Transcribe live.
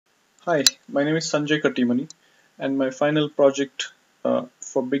Hi, my name is Sanjay Katimani, and my final project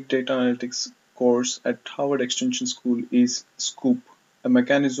for Big Data Analytics course at Harvard Extension School is Sqoop, a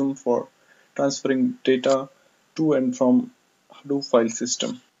mechanism for transferring data to and from Hadoop file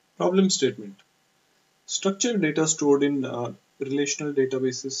system. Problem statement. Structured data stored in relational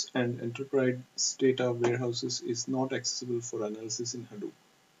databases and enterprise data warehouses is not accessible for analysis in Hadoop.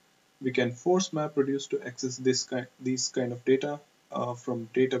 We can force MapReduce to access these kind of data from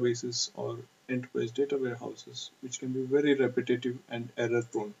databases or enterprise data warehouses, which can be very repetitive and error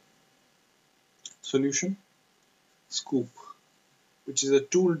prone. Solution: Sqoop, which is a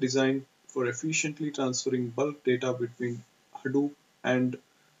tool designed for efficiently transferring bulk data between Hadoop and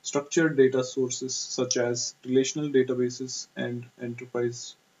structured data sources such as relational databases and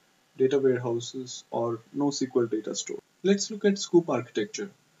enterprise data warehouses or NoSQL data store. Let's look at Sqoop architecture.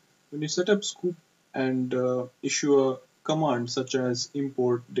 When you set up Sqoop and issue a command such as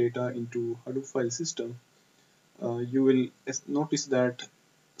import data into Hadoop file system, you will notice that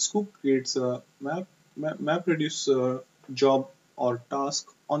Sqoop creates a MapReduce job or task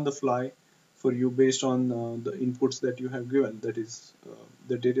on the fly for you based on the inputs that you have given, that is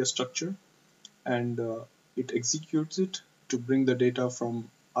the data structure, and it executes it to bring the data from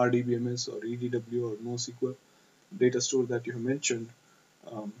RDBMS or EDW or NoSQL data store that you have mentioned,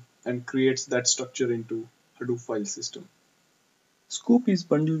 um, and creates that structure into Hadoop file system. Sqoop is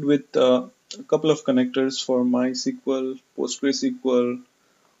bundled with a couple of connectors for MySQL, PostgreSQL,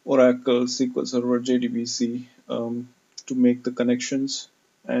 Oracle, SQL Server, JDBC to make the connections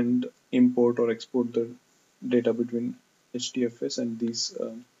and import or export the data between HDFS and these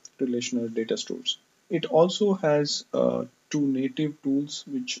relational data stores. It also has two native tools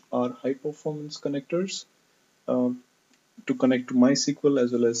which are high performance connectors uh, to connect to MySQL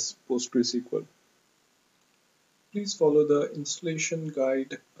as well as PostgreSQL. Please follow the installation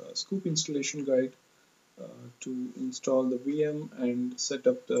guide, Sqoop installation guide, to install the VM and set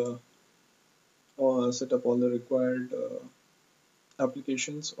up all the required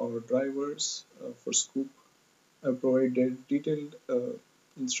applications or drivers for Sqoop. I provided detailed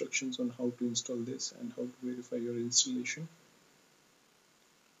instructions on how to install this and how to verify your installation.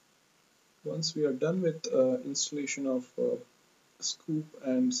 Once we are done with installation of Sqoop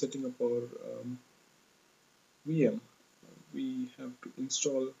and setting up our VM, we have to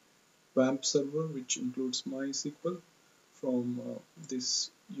install WAMP server, which includes MySQL from this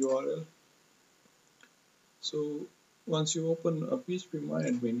URL. So once you open a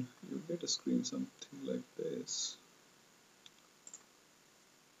phpMyAdmin, you get a screen something like this.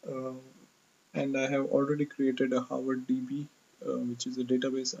 Uh, and I have already created a Harvard DB, which is a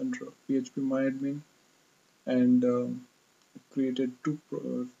database under phpMyAdmin, and created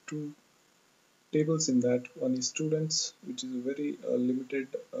two tables in that. One is students, which is a very limited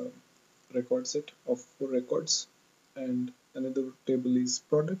record set of 4 records, and another table is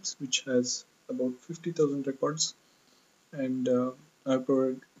products, which has about 50,000 records, and I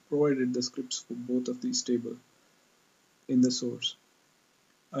provided the scripts for both of these tables in the source.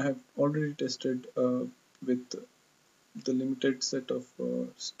 I have already tested with the limited set of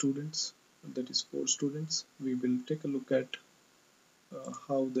students, that is 4 students. We will take a look at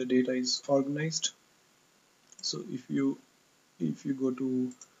how the data is organized. So if you go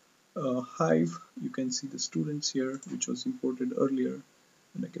to Hive, you can see the students here, which was imported earlier,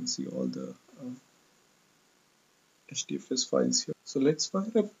 and I can see all the HDFS files here. So let's fire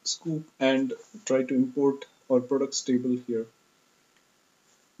up Sqoop and try to import our products table here.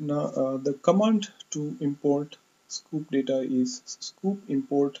 Now the command to import Sqoop data is Sqoop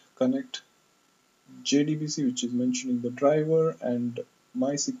import connect JDBC, which is mentioned in the driver, and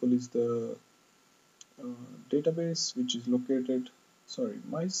MySQL is the database which is located. Sorry,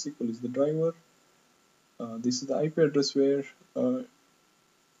 MySQL is the driver. This is the IP address where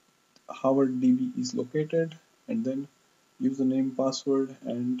Harvard DB is located, and then username, password,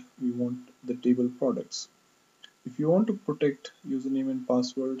 and we want the table products. If you want to protect username and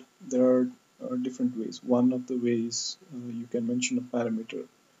password, there are different ways. One of the ways you can mention a parameter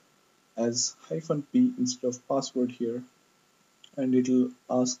as -p instead of password here, and it'll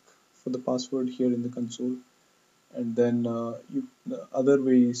ask for the password here in the console. And then the other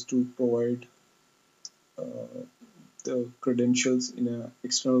way is to provide uh, the credentials in an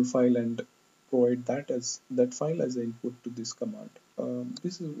external file and provide that file as an input to this command.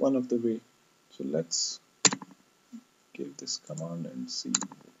 This is one of the way. So let's give this command and see.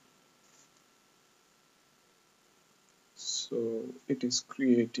 So it is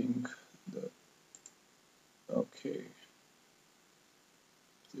creating the okay.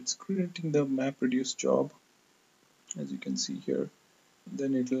 It's creating the MapReduce job, as you can see here.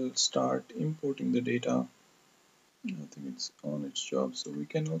 Then it will start importing the data. I think it's on its job. So we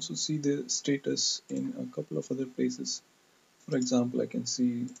can also see the status in a couple of other places. For example, I can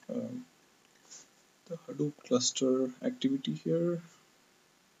see the Hadoop cluster activity here.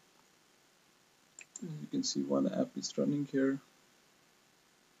 You can see one app is running here.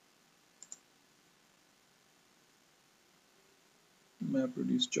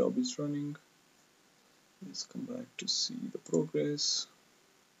 MapReduce job is running. Let's come back to see the progress.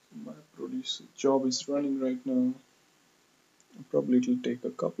 MapReduce job is running right now. Probably it will take a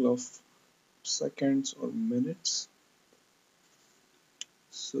couple of seconds or minutes.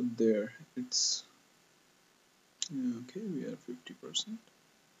 So there, it's okay. We are 50%.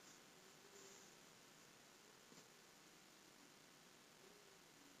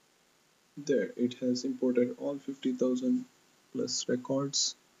 There, it has imported all 50,000 plus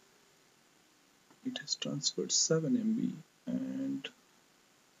records. It has transferred 7 MB, and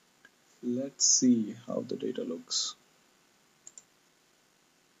let's see how the data looks.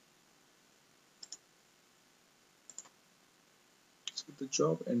 So the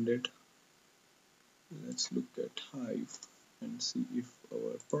job ended. Let's look at Hive and see if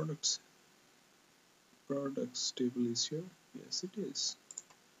our products table is here. Yes, it is.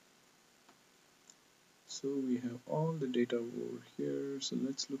 So we have all the data over here. So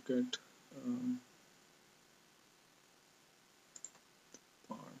let's look at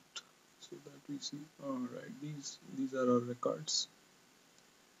part so that we see. All right, these are our records.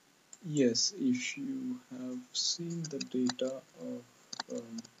 Yes, if you have seen the data of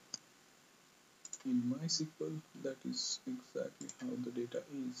in MySQL, that is exactly how the data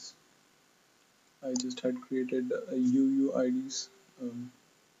is. I just had created a UUIDs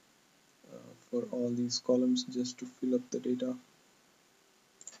for all these columns just to fill up the data.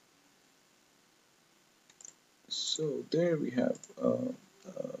 So there we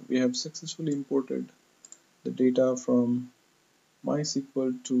have successfully imported the data from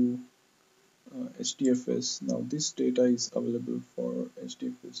MySQL to HDFS. Now this data is available for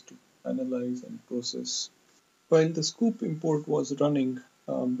HDFS to analyze and process. While the Sqoop import was running,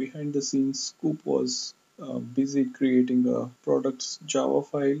 behind the scenes, Sqoop was busy creating a products Java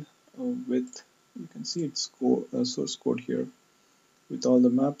file with, you can see its source code here, with all the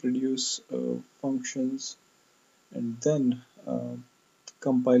MapReduce functions, and then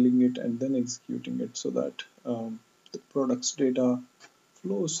compiling it and then executing it so that the products data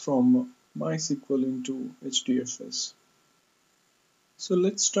flows from MySQL into HDFS. So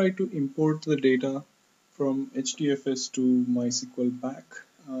let's try to import the data from HDFS to MySQL back.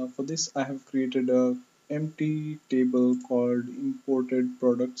 For this, I have created a empty table called imported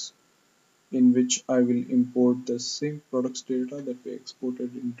products, in which I will import the same products data that we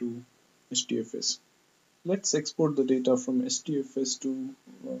exported into HDFS. Let's export the data from HDFS to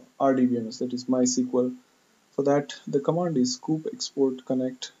RDBMS, that is MySQL. For that, the command is sqoop export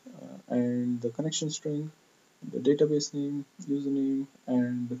connect and the connection string, the database name, username,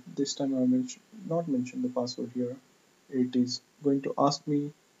 and this time I not mention the password here. It is going to ask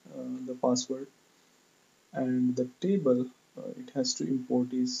me the password, and the table it has to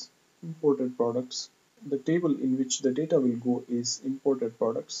import is imported products. The table in which the data will go is imported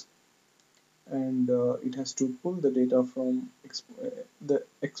products, and it has to pull the data from the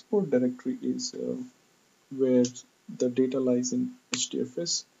export directory is where the data lies in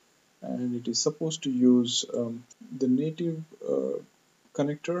HDFS, and it is supposed to use the native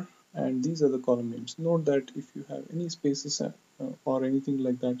connector, and these are the column names. Note that if you have any spaces or anything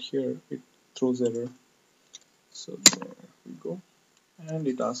like that here, it throws error. So there we go, and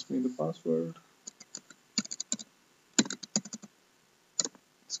it asks me the password.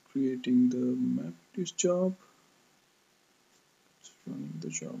 It's creating the MapReduce job. It's running the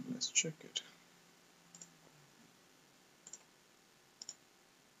job. Let's check it.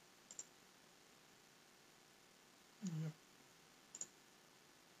 Yep.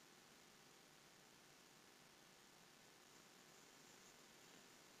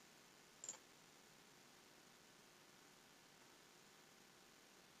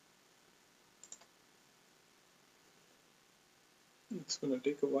 It's going to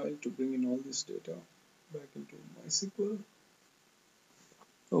take a while to bring in all this data back into MySQL.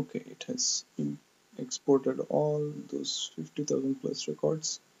 Okay, it has exported all those 50,000 plus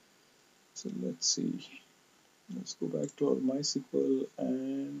records. So let's see. Let's go back to our MySQL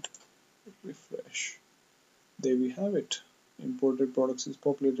and refresh. There we have it. Imported products is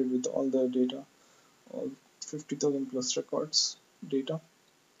populated with all the data, all 50,000 plus records data.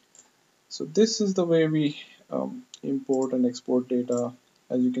 So this is the way we import and export data.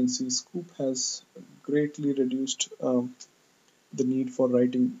 As you can see, Sqoop has greatly reduced the need for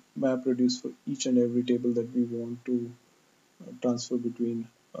writing MapReduce for each and every table that we want to transfer between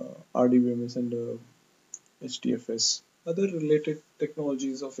RDBMS and HDFS. Other related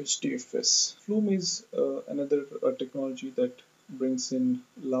technologies of HDFS. Flume is another technology that brings in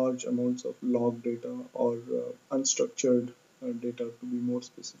large amounts of log data or unstructured data, to be more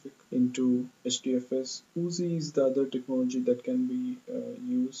specific, into HDFS. Oozie is the other technology that can be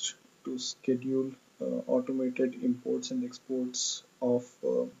used to schedule automated imports and exports of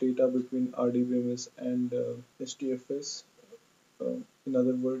data between RDBMS and HDFS. In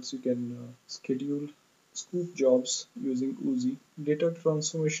other words, you can schedule Sqoop jobs using Oozie. Data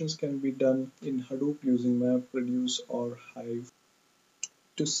transformations can be done in Hadoop using MapReduce or Hive.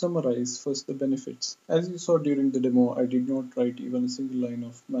 To summarize, first the benefits. As you saw during the demo, I did not write even a single line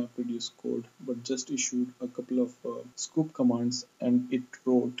of MapReduce code, but just issued a couple of Sqoop commands and it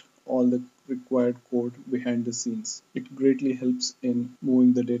wrote all the required code behind the scenes. It greatly helps in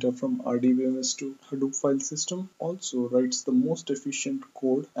moving the data from RDBMS to Hadoop file system. Also writes the most efficient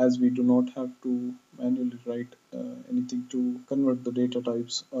code, as we do not have to manually write anything to convert the data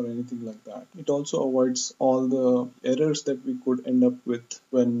types or anything like that. It also avoids all the errors that we could end up with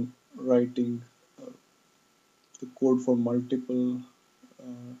when writing the code for multiple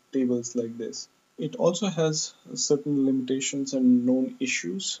tables like this. It also has certain limitations and known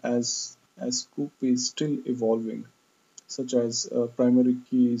issues as Sqoop is still evolving, such as primary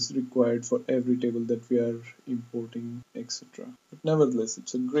key is required for every table that we are importing, etc. But nevertheless,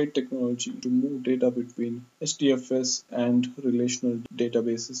 it's a great technology to move data between HDFS and relational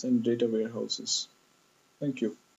databases and data warehouses. Thank you.